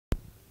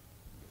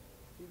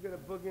gonna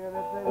boogie on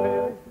that thing,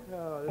 baby?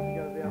 Oh, this is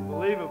gonna be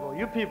unbelievable.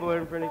 You people are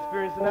in for an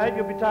experience tonight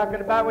you'll be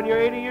talking about when you're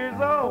 80 years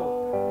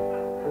old.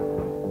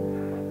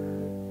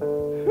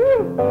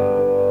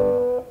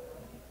 Whew.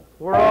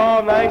 We're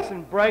all nice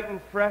and bright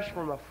and fresh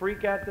from a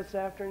freak out this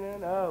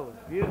afternoon. Oh,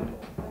 it's beautiful.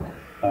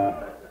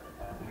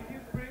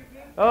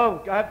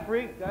 Oh, I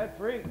freaked.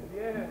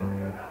 Yeah.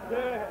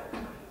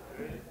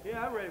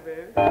 Yeah, I'm ready,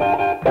 baby.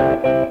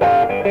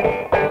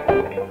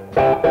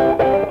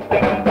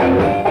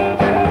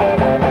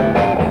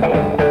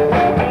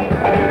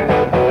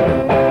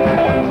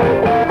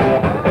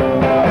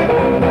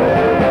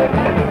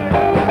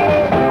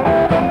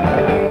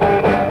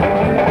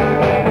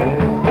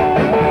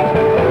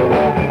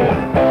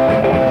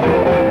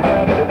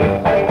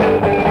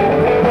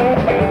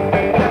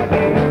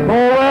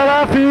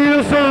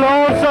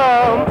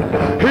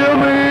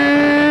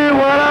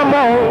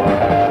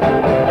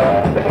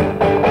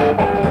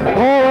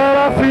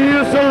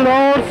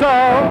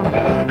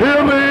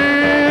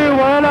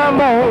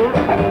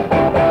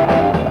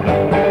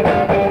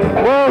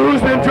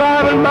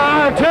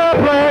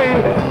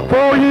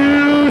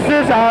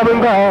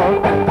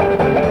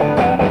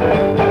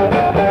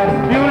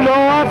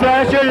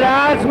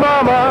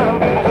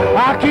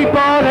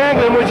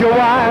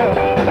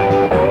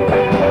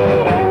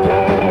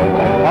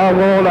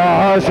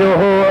 Your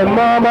horn,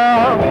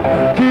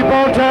 mama, keep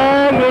on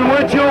tangling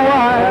with your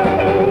wire.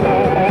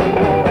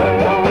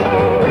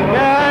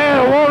 Yeah,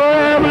 I wanna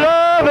have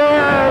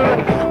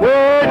loving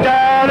way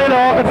down in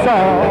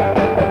Arkansas.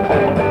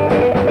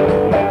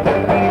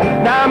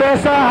 Now,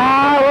 Mr.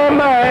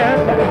 Highwayman,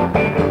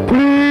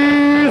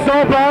 please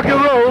don't block your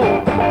road.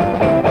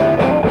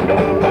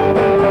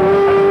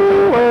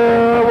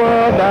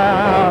 Well,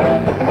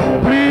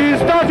 now, please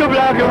don't you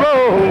block your road.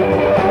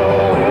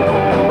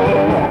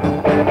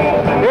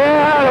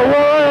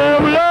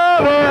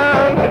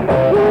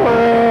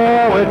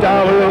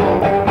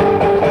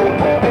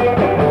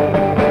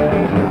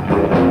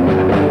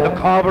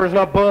 Carburetor's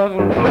not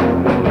buzzing,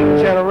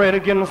 generator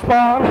getting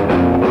spun,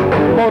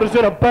 motors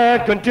in a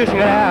bad condition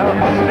now.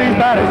 Please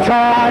better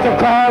charge of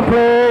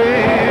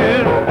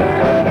complaint.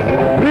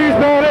 Please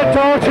better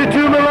don't you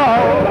do me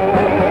wrong.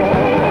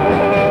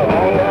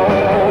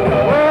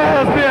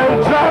 Well, it's been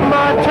driving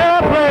my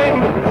airplane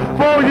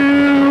for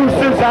you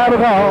since I've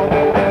been gone.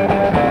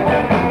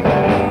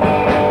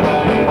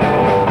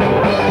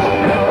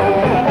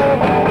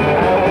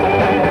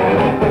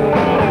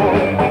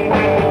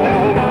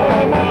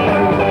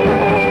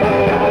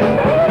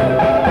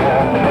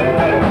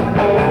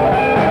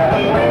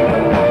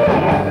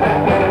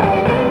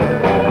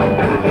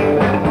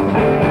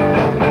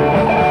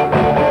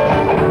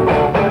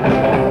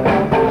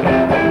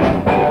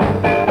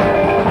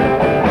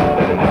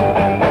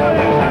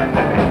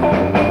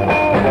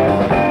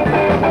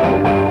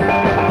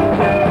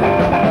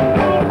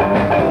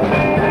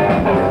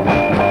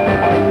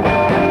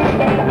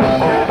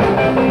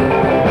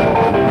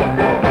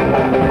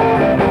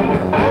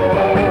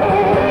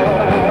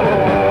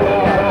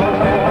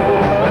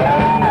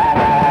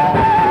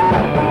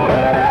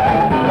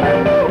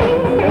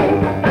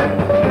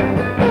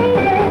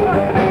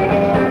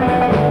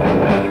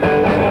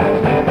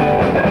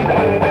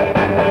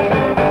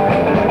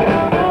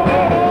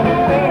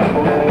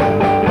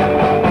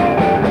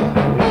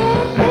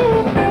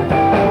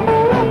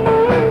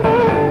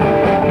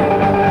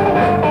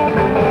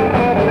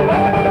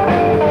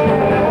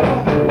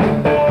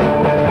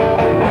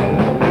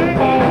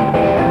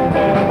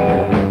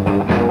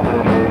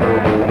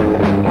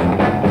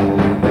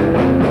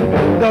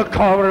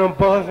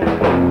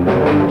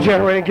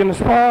 Generator getting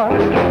spun,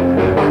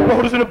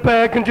 motors in the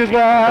bad condition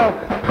now.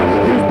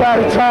 Please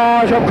better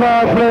charge of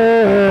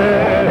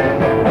complaint.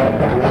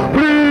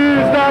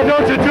 Please now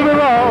don't you do me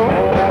wrong.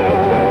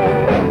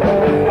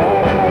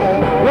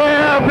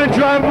 Well, I've been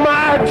driving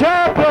my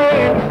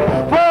airplane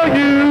for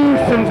you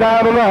since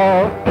I've been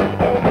gone.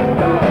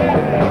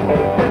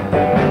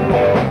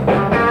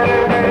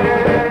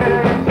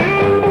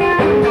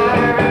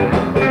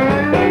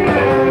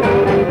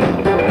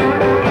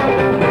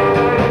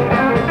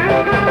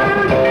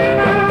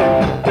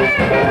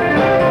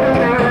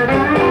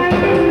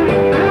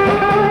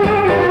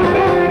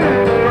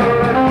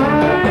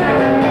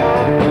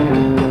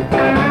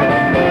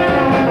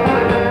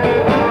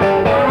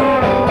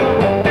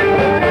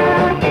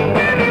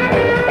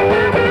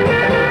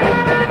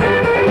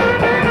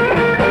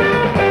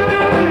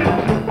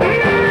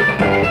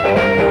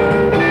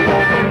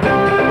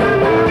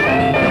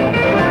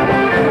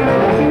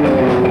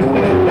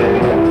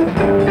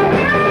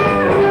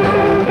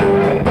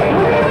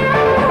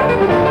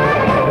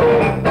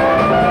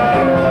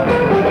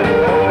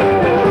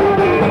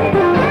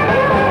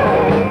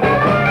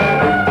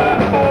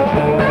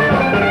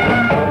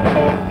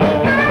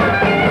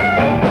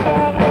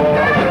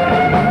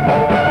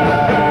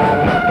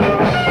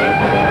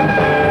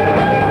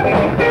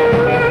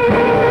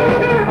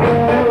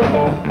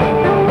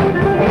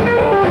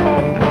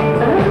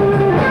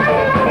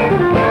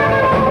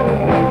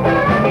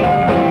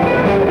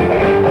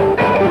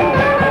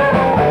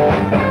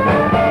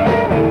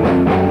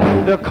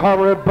 The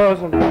carburetor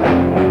buzzing,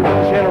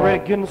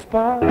 generator getting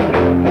spun,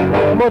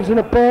 motor's in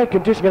a bad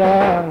condition, get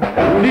out.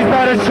 These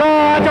batteries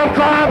charged, I'm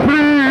crying,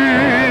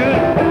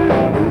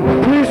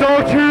 please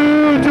don't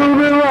you do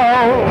me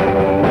wrong.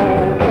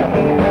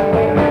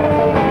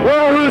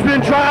 Well, who's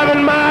been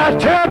driving my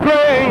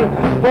airplane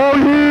for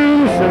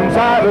you since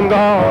I've been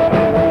gone?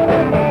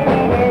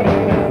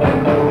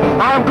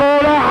 I'm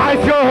gonna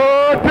ice your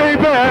hood,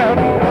 baby,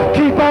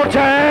 keep on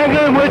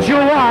tangling with your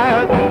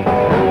wire.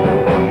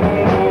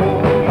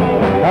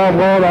 I'm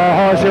gonna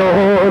hush your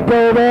hood,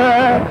 baby,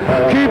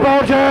 keep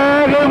on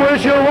tangling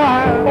with your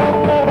wire.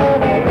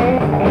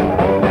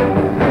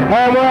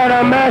 And when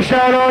I mash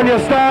out on your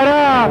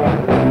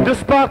starter, the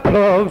spark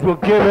plugs will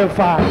give me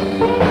fire.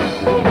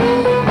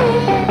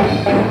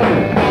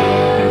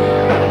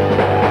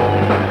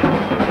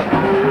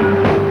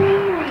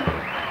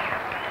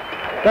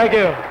 Thank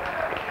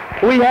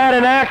you. We had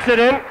an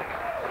accident,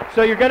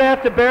 so you're gonna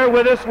have to bear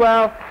with us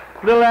while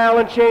little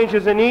Alan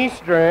changes an E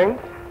string.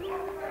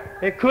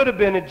 It could have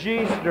been a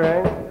G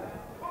string.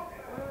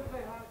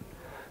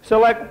 So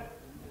like,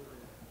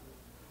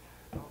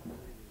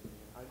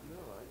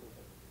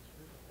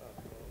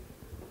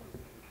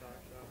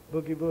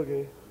 boogie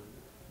boogie.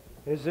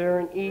 Is there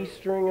an E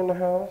string in the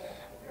house?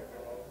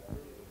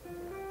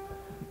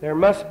 There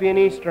must be an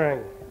E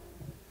string.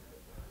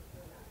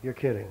 You're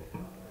kidding.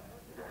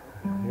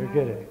 You're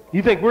kidding.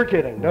 You think we're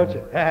kidding, don't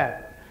you?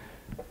 A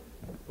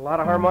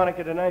lot of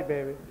harmonica tonight,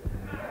 baby.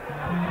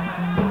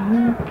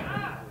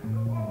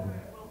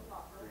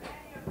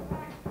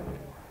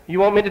 You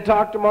want me to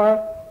talk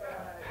tomorrow?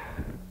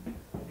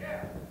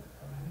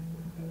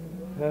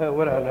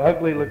 What an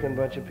ugly looking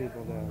bunch of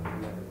people down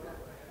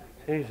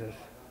there. Jesus.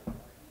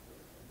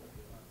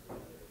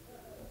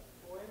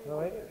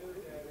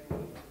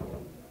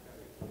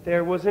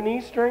 There was an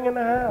E string in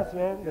the house,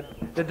 man.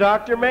 The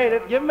doctor made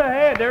it. Give him a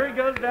hand. There he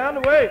goes down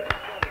the way.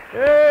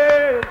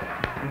 Hey!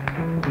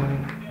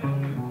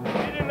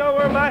 You didn't know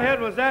where my head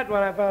was at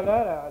when I found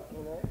that out, you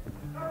know.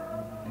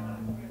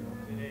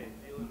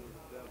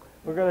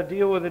 We're going to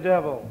deal with the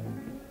devil.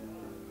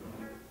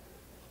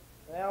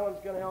 Alan's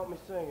going to help me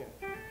sing it.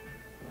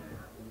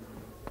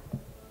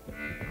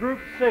 Group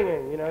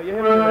singing, you know, you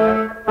hear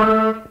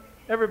that?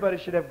 Everybody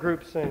should have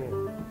group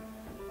singing.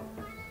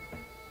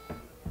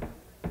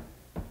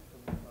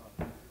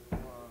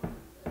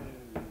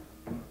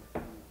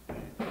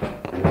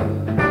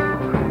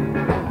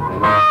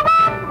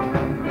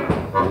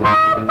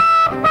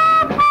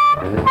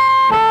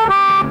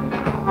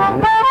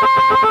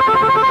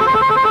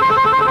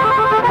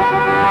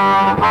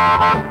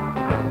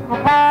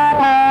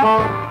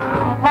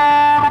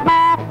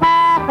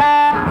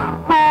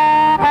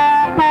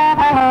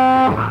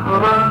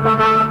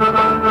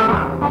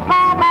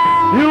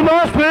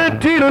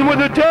 With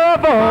the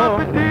devil.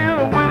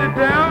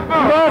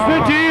 Must be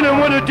dealing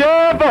with the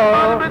devil.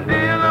 Must be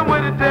dealing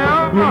with the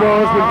devil.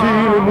 Must be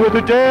dealing with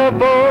the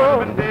devil.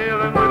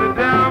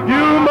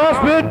 You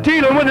must be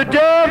dealing with the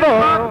devil.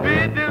 You must be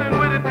dealing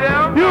with the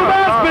devil. You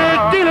must be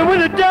dealing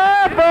with the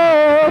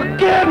devil.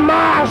 Get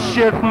my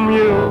shit from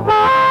you.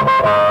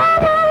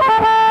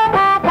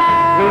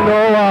 You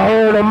know I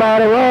heard a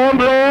mighty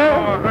rumbling.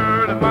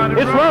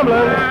 It's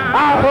rumbling.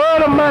 I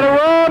heard a mighty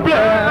rumbling.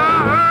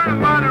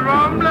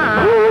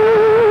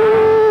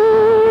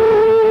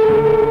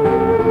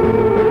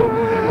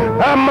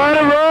 A mighty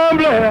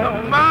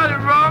rumbling, mighty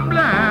rumbling.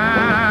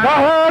 I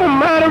heard a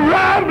mighty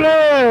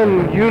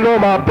rumbling. You know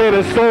my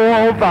baby's so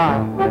on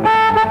fire.